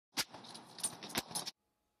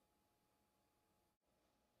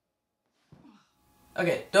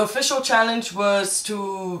Okay, the official challenge was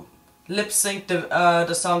to lip sync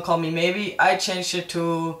the song Call Me Maybe. I changed it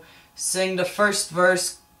to sing the first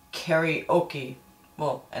verse karaoke.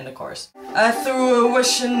 Well, and the chorus. I threw a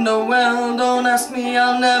wish in the well, don't ask me,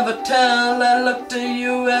 I'll never tell. I looked at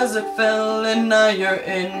you as it fell, and now you're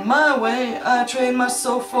in my way. I trade my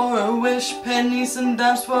soul for a wish, pennies and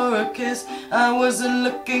dimes for a kiss. I wasn't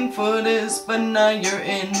looking for this, but now you're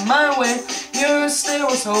in my way. Your stare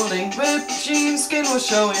was holding, ripped jeans, skin was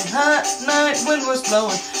showing. Hot night, wind was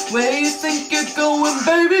blowing. Where you think you're going,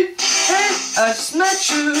 baby? Hey, I just met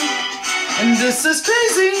you, and this is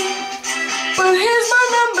crazy. But here's my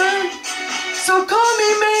number, so call me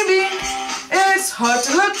maybe. It's hard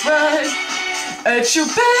to look right at you,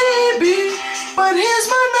 baby, but here's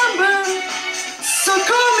my number, so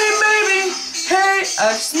call me maybe. Hey,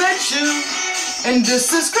 I just met you, and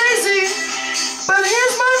this is crazy, but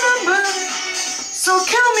here's my number, so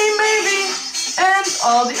call me maybe. And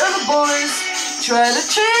all the other boys try to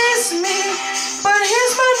chase me, but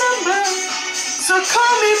here's my number, so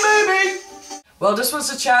call me maybe. Well, this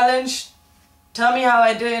was a challenge. Tell me how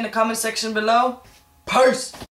I did in the comment section below. Peace!